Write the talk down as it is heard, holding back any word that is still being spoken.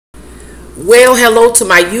Well, hello to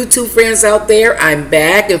my YouTube friends out there. I'm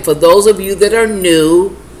back, and for those of you that are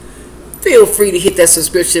new, feel free to hit that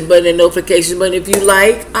subscription button and notification button if you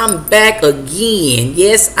like. I'm back again.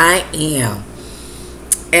 Yes, I am.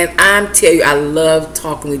 And I'm telling you, I love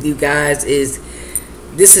talking with you guys.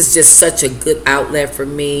 This is just such a good outlet for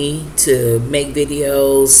me to make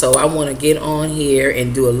videos. So I want to get on here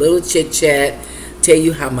and do a little chit chat, tell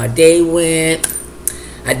you how my day went.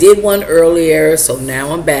 I did one earlier, so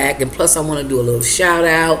now I'm back, and plus I want to do a little shout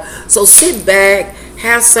out. So sit back,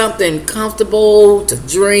 have something comfortable to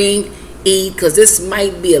drink, eat, because this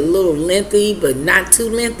might be a little lengthy, but not too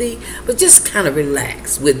lengthy, but just kind of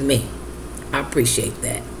relax with me. I appreciate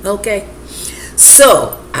that. Okay,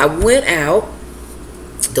 so I went out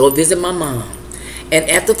to visit my mom, and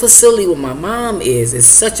at the facility where my mom is, it's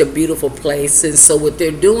such a beautiful place. And so what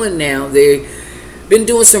they're doing now, they're been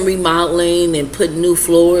doing some remodeling and putting new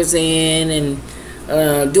floors in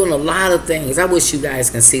and doing a lot of things. I wish you guys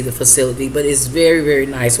can see the facility, but it's very, very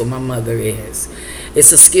nice where my mother is.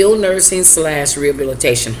 It's a skilled nursing /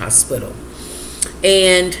 rehabilitation hospital.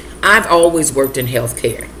 And I've always worked in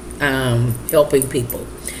healthcare, helping people.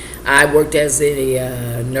 I worked as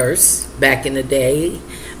a nurse back in the day,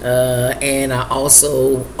 and I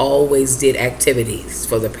also always did activities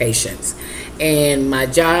for the patients. And my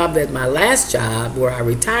job, at my last job where I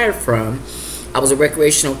retired from, I was a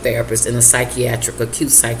recreational therapist in a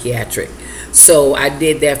acute psychiatric. So I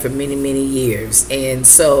did that for many, many years. And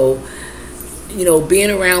so, you know,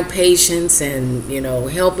 being around patients and, you know,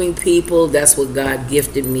 helping people, that's what God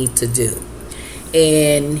gifted me to do.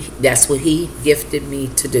 And that's what He gifted me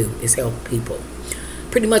to do, is help people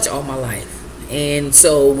pretty much all my life. And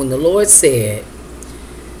so when the Lord said,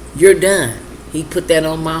 "You're done," He put that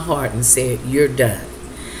on my heart and said, "You're done,"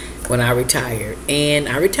 when I retired. And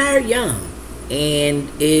I retired young, and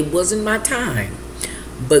it wasn't my time,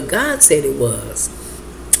 but God said it was.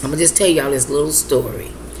 I'm going to just tell y'all this little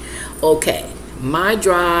story. Okay, my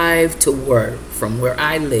drive to work from where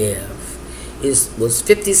I live was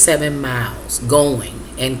 57 miles going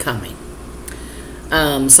and coming.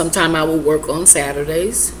 Sometime I would work on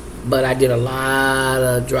Saturdays, but I did a lot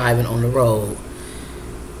of driving on the road.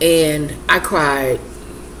 And I cried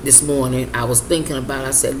this morning. I was thinking about it.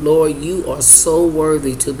 I said, "Lord, you are so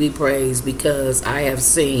worthy to be praised, because I have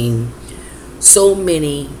seen so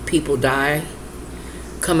many people die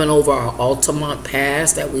coming over our Altamont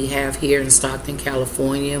Pass that we have here in Stockton,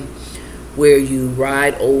 California, where you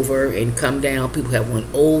ride over and come down. People have went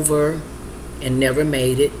over and never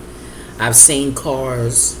made it. I've seen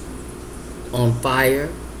cars on fire.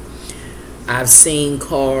 I've seen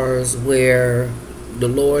cars where the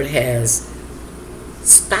Lord has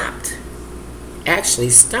actually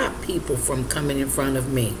stopped people from coming in front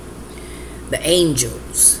of me. The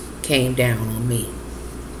angels came down on me.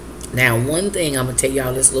 Now, one thing, I'm going to tell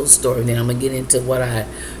y'all this little story, then I'm going to get into what I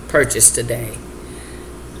purchased today.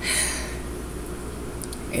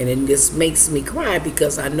 And it just makes me cry,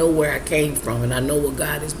 because I know where I came from and I know what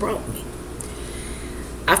God has brought me.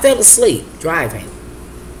 I fell asleep driving.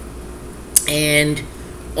 And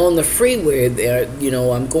on the freeway there, you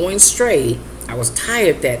know, I'm going straight. I was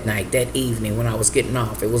tired that evening when I was getting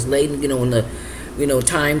off. It was late, you know, when the, you know,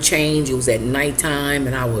 time change. It was at nighttime,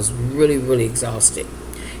 and I was really, really exhausted.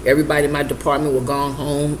 Everybody in my department were gone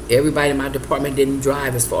home. Everybody in my department didn't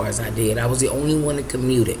drive as far as I did. I was the only one that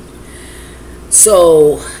commuted.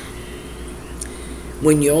 So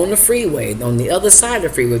when you're on the freeway, on the other side of the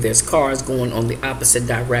freeway, there's cars going on the opposite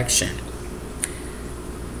direction.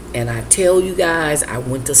 And I tell you guys, I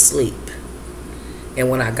went to sleep. And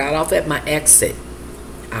when I got off at my exit,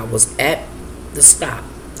 I was at the stop,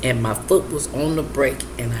 and my foot was on the brake,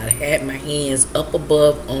 and I had my hands up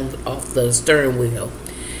above off the steering wheel,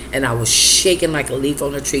 and I was shaking like a leaf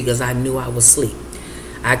on a tree, because I knew I was asleep.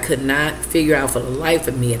 I could not figure out for the life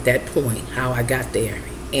of me at that point how I got there.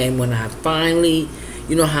 And when I finally,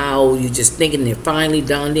 you know how you just thinking it finally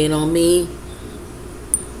dawned in on me,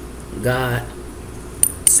 God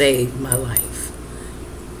saved my life.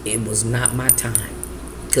 It was not my time,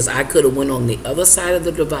 because I could have went on the other side of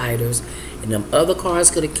the dividers, and them other cars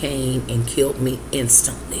could have came and killed me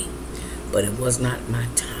instantly. But it was not my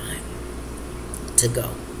time to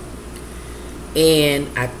go. And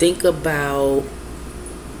I think about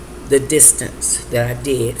the distance that I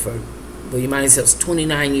did for, well, you might say it was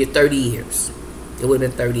 29 years, 30 years. It would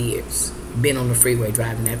have been 30 years. Been on the freeway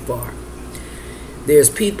driving that far. There's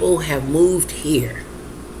people have moved here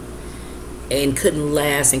and couldn't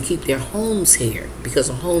last and keep their homes here, because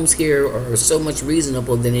the homes here are so much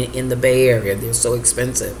reasonable than in the Bay Area. They're so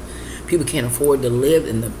expensive. People can't afford to live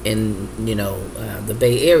in the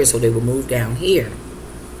Bay Area, so they would move down here.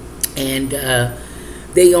 And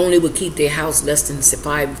they only would keep their house less than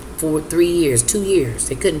 3 years, 2 years.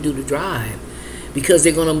 They couldn't do the drive because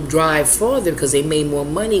they're going to drive farther because they made more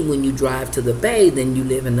money when you drive to the bay than you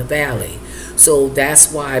live in the valley. So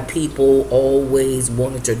that's why people always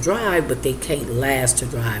wanted to drive, but they can't last to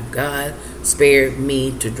drive. God spared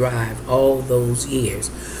me to drive all those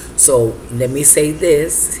years. So let me say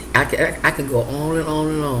this. I can go on and on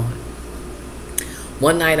and on.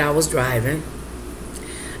 One night I was driving.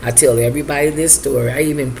 I tell everybody this story. I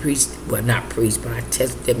even preached, well, not preached, but I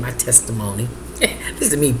did my testimony.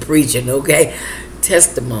 This is me preaching, okay?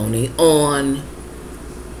 Testimony on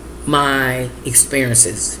my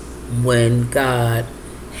experiences when God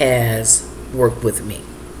has worked with me.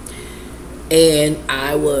 And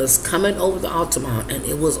I was coming over the Altamont, and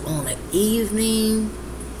it was on an evening.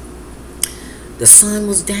 The sun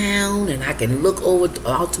was down, and I can look over the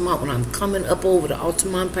Altamont when I'm coming up over the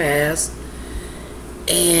Altamont Pass.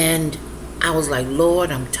 And I was like,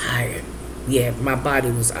 Lord, I'm tired. Yeah,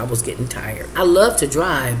 I was getting tired. I love to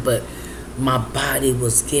drive, but my body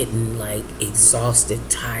was getting like exhausted,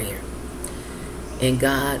 tired. And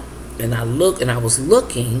I was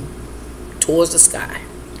looking towards the sky.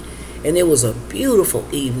 And it was a beautiful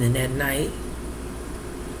evening that night.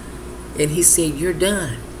 And he said, you're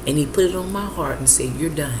done. And he put it on my heart and said, you're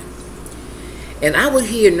done. And I would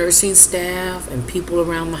hear nursing staff and people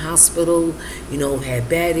around the hospital, had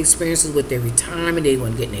bad experiences with their retirement. They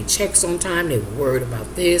weren't getting their checks on time. They were worried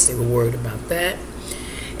about this. They were worried about that.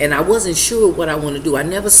 And I wasn't sure what I want to do. I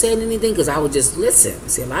never said anything because I would just listen.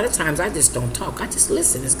 See, a lot of times I just don't talk. I just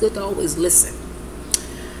listen. It's good to always listen.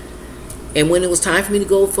 And when it was time for me to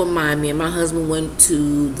go me and my husband went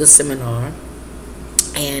to the seminar.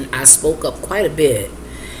 And I spoke up quite a bit.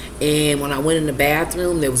 And when I went in the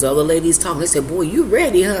bathroom, there was other ladies talking. They said, boy, you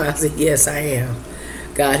ready, huh? I said, yes, I am.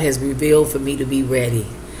 God has revealed for me to be ready.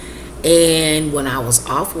 And when I was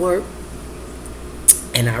off work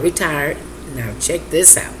and I retired, now check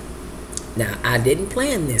this out. Now, I didn't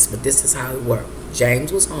plan this, but this is how it worked.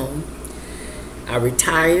 James was home. I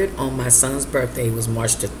retired on my son's birthday. It was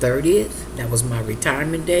March the 30th. That was my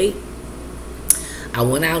retirement date. I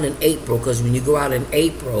went out in April because when you go out in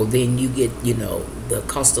April, then you get, the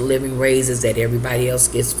cost of living raises that everybody else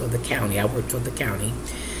gets for the county. I worked for the county.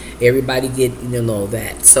 Everybody get,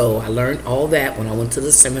 that. So I learned all that when I went to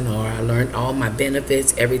the seminar. I learned all my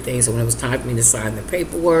benefits, everything. So when it was time for me to sign the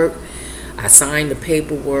paperwork, I signed the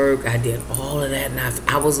paperwork. I did all of that. And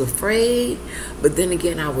I was afraid, but then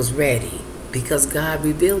again, I was ready because God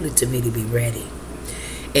revealed it to me to be ready.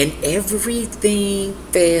 And everything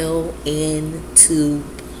fell into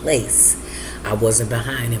place. I wasn't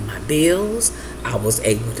behind in my bills. I was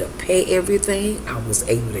able to pay everything. I was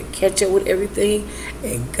able to catch up with everything.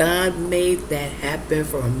 And God made that happen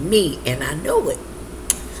for me. And I know it.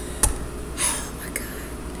 Oh, my God.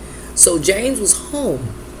 So James was home.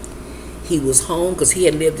 He was home because he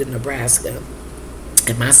had lived in Nebraska.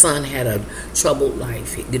 And my son had a troubled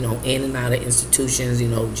life, in and out of institutions,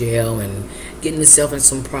 jail and getting himself in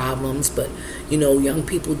some problems. But, young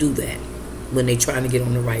people do that when they're trying to get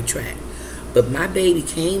on the right track. But my baby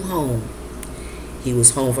came home. He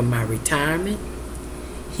was home for my retirement.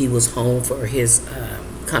 He was home for his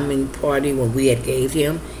coming party when we had gave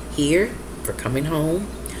him here for coming home.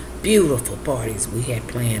 Beautiful parties we had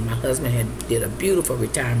planned. My husband did a beautiful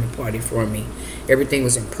retirement party for me. Everything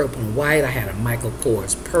was in purple and white. I had a Michael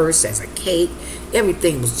Kors purse as a cake.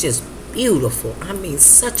 Everything was just beautiful. I mean,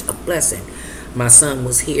 such a blessing. My son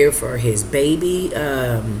was here for his baby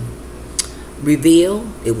reveal.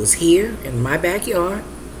 It was here in my backyard.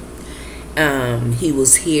 He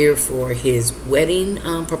was here for his wedding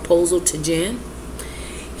proposal to Jen.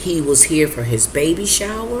 He was here for his baby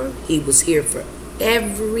shower. He was here for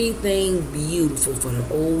everything beautiful for the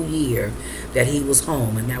whole year that he was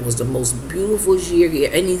home. And that was the most beautiful year.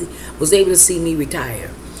 And he was able to see me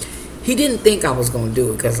retire. He didn't think I was going to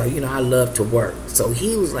do it because, I love to work. So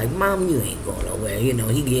he was like, Mom, you ain't going nowhere. He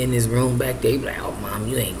get in his room back there. He be like, oh, Mom,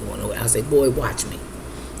 you ain't going nowhere. I said, boy, watch me.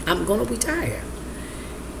 I'm going to retire.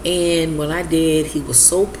 And when I did, he was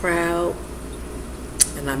so proud.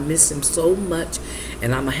 And I miss him so much.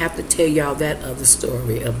 And I'm going to have to tell y'all that other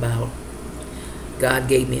story about God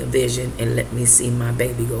gave me a vision and let me see my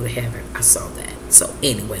baby go to heaven. I saw that. So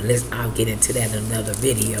anyway, I'll get into that in another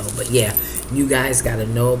video. But yeah, you guys got to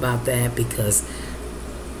know about that because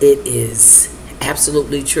it is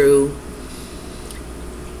absolutely true.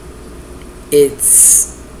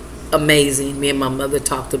 It's amazing. Me and my mother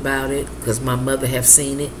talked about it because my mother have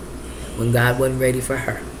seen it when God wasn't ready for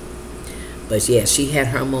her. But yeah, she had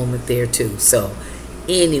her moment there too. So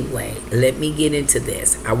Anyway, let me get into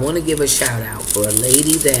this. I want to give a shout out for a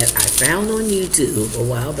lady that I found on YouTube a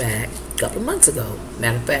while back, a couple months ago.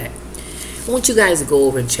 Matter of fact, I want you guys to go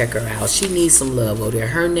over and check her out. She needs some love over there.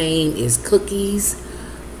 Her name is Cookies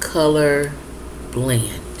Color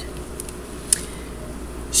Blend.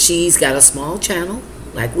 She's got a small channel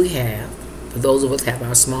like we have. For those of us have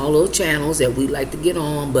our small little channels that we like to get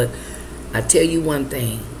on, but I tell you one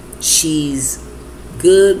thing, she's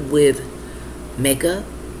good with makeup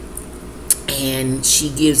and she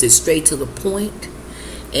gives it straight to the point,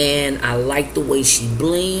 and I like the way she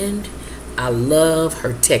blend. I love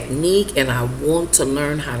her technique, and I want to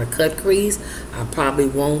learn how to cut crease. I probably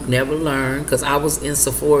won't never learn, because I was in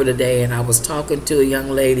Sephora today and I was talking to a young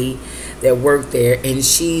lady that worked there, and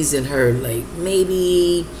she's in her like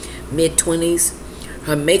maybe mid-20s.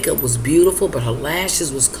 Her makeup was beautiful, but her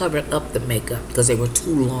lashes was covering up the makeup because they were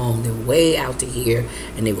too long. They were way out to here,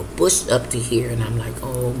 and they were bushed up to here. And I'm like,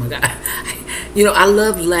 oh my God. You know, I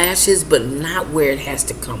love lashes, but not where it has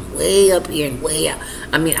to come way up here and way out.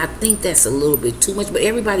 I mean, I think that's a little bit too much, but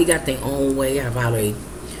everybody got their own way of how they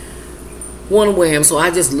want to wear them. So I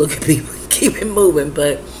just look at people and keep it moving.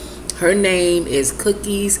 But her name is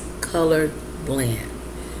Cookies Color Blend.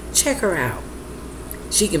 Check her out.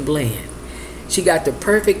 She can blend. She got the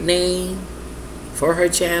perfect name for her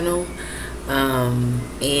channel,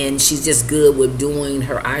 and she's just good with doing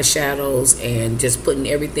her eyeshadows and just putting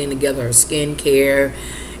everything together. Her skincare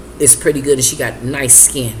is pretty good, and she got nice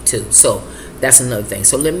skin too. So that's another thing.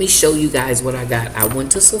 So let me show you guys what I got. I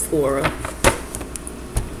went to Sephora,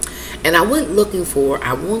 and I went looking for,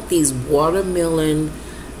 I want these watermelon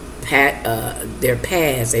they're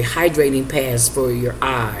pads, they're hydrating pads for your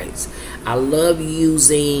eyes. I love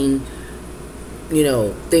using, you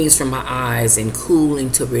know, things from my eyes and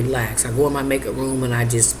cooling to relax. I go in my makeup room and I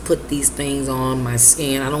just put these things on my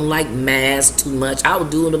skin. I don't like masks too much. I will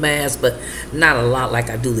do the mask, but not a lot like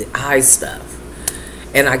I do the eye stuff.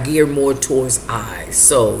 And I gear more towards eyes.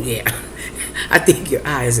 So yeah, I think your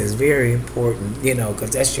eyes is very important, you know,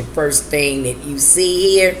 because that's your first thing that you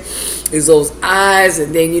see here is those eyes,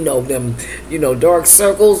 and then, you know, them, you know, dark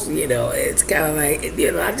circles, you know, it's kind of like,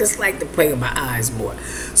 you know, I just like to play with my eyes more.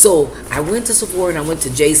 So I went to Sephora and I went to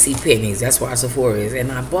JCPenney's. That's where Sephora is.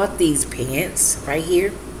 And I bought these pants right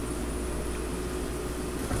here.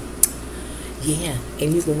 Yeah,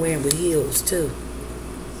 and you can wear them with heels too,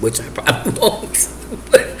 which I probably won't.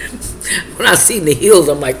 But when I seen the heels,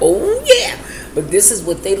 I'm like, oh yeah. But this is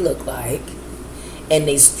what they look like, and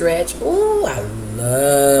they stretch. Oh, I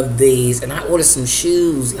love these. And I ordered some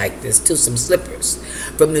shoes like this too, some slippers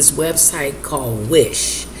from this website called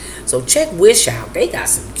Wish. So check Wish out. They got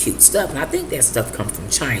some cute stuff, and I think that stuff comes from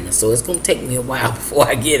China, so it's gonna take me a while before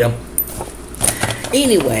I get them.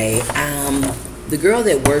 Anyway, the girl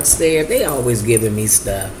that works there, they always giving me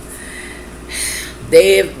stuff.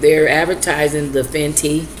 They're advertising the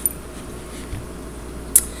Fenty,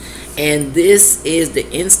 and this is the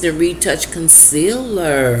Instant Retouch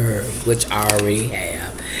Concealer, which I already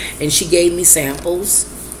have. And she gave me samples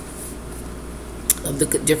of the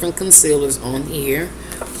different concealers on here,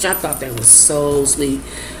 which I thought that was so sweet.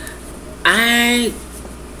 I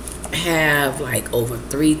have like over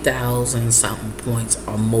 3,000 something points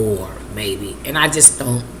or more, maybe, and I just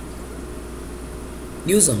don't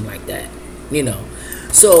use them like that, you know.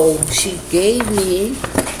 So she gave me,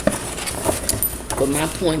 for my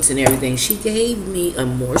points and everything, she gave me a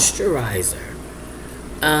moisturizer.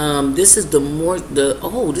 This is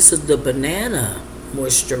this is the banana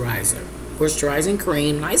moisturizer, moisturizing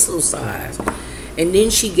cream, nice little size. And then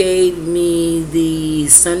she gave me the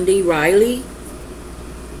Sunday Riley.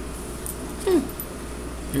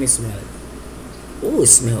 Let me smell it. Oh, it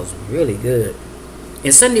smells really good.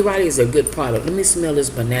 And Sunday Riley is a good product. Let me smell this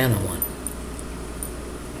banana one.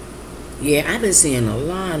 Yeah, I've been seeing a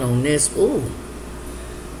lot on this. Ooh,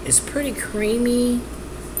 it's pretty creamy.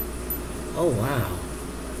 Oh, wow.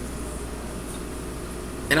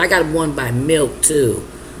 And I got one by Milk, too.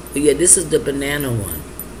 But yeah, this is the banana one.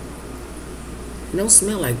 It don't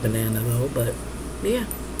smell like banana, though, but yeah.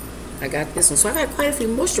 I got this one. So I got quite a few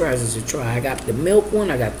moisturizers to try. I got the Milk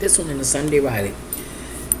one, I got this one, and the Sunday Riley.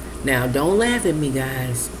 Now, don't laugh at me,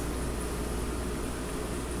 guys.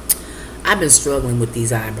 I've been struggling with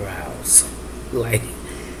these eyebrows. Like,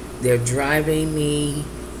 they're driving me,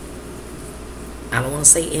 I don't want to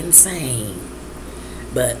say insane,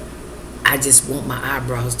 but I just want my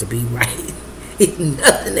eyebrows to be right. If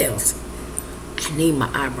nothing else, I need my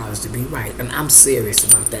eyebrows to be right, and I'm serious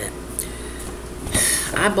about that.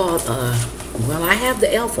 I bought, well, I have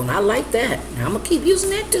the e.l.f. one. I like that. Now, I'm going to keep using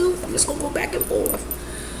that, too. I'm just going to go back and forth.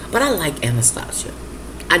 But I like Anastasia.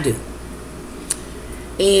 I do.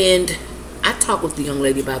 And I talked with the young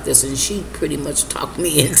lady about this, and she pretty much talked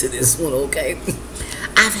me into this one, okay?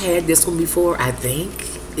 I've had this one before, I think.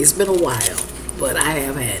 It's been a while, but I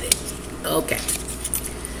have had it. Okay.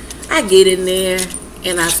 I get in there,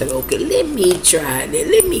 and I said, okay, let me try it.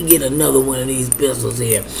 Let me get another one of these pencils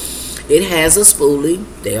here. It has a spoolie.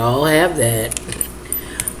 They all have that.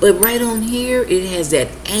 But right on here, it has that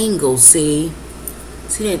angle, see?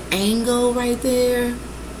 See that angle right there?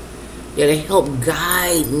 That'll help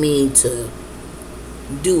guide me to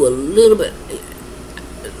do a little bit.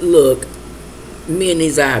 Look, me and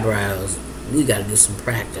these eyebrows, we got to do some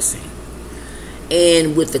practicing.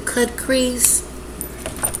 And with the cut crease,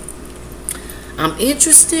 I'm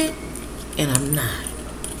interested and I'm not.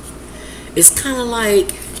 It's kind of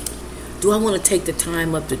like, do I want to take the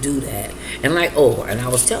time up to do that? And like, oh, and I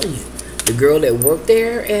was telling you, the girl that worked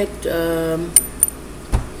there at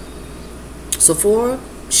Sephora,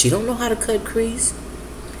 she don't know how to cut crease.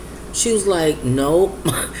 She was like, no,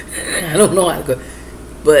 I don't know how to cut.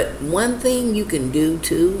 But one thing you can do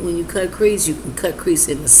too, when you cut crease, you can cut crease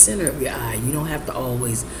in the center of your eye. You don't have to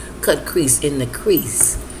always cut crease in the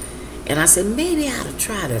crease. And I said, maybe I ought to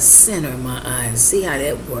try the center of my eye and see how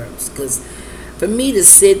that works. Because for me to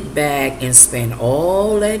sit back and spend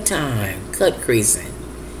all that time cut creasing,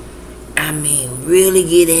 I mean, really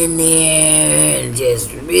get in there and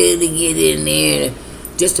just really get in there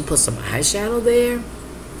just to put some eyeshadow there,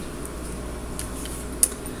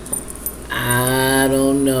 I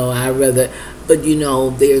don't know. I'd rather, but you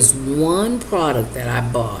know, there's one product that I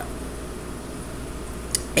bought,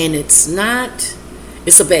 and it's not,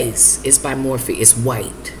 it's a base. It's by Morphe. It's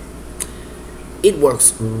white. It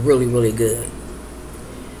works really, really good.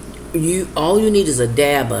 All you need is a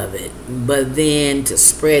dab of it, but then to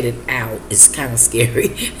spread it out, it's kind of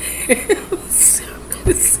scary.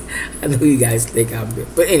 I know you guys think I'm good,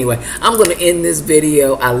 but anyway, I'm gonna end this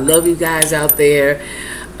video. I love you guys out there.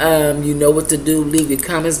 You know what to do. Leave your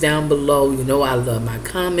comments down below. You know I love my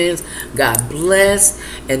comments. God bless,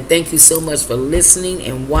 and thank you so much for listening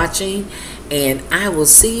and watching, and I will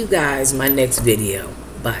see you guys in my next video.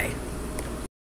 Bye.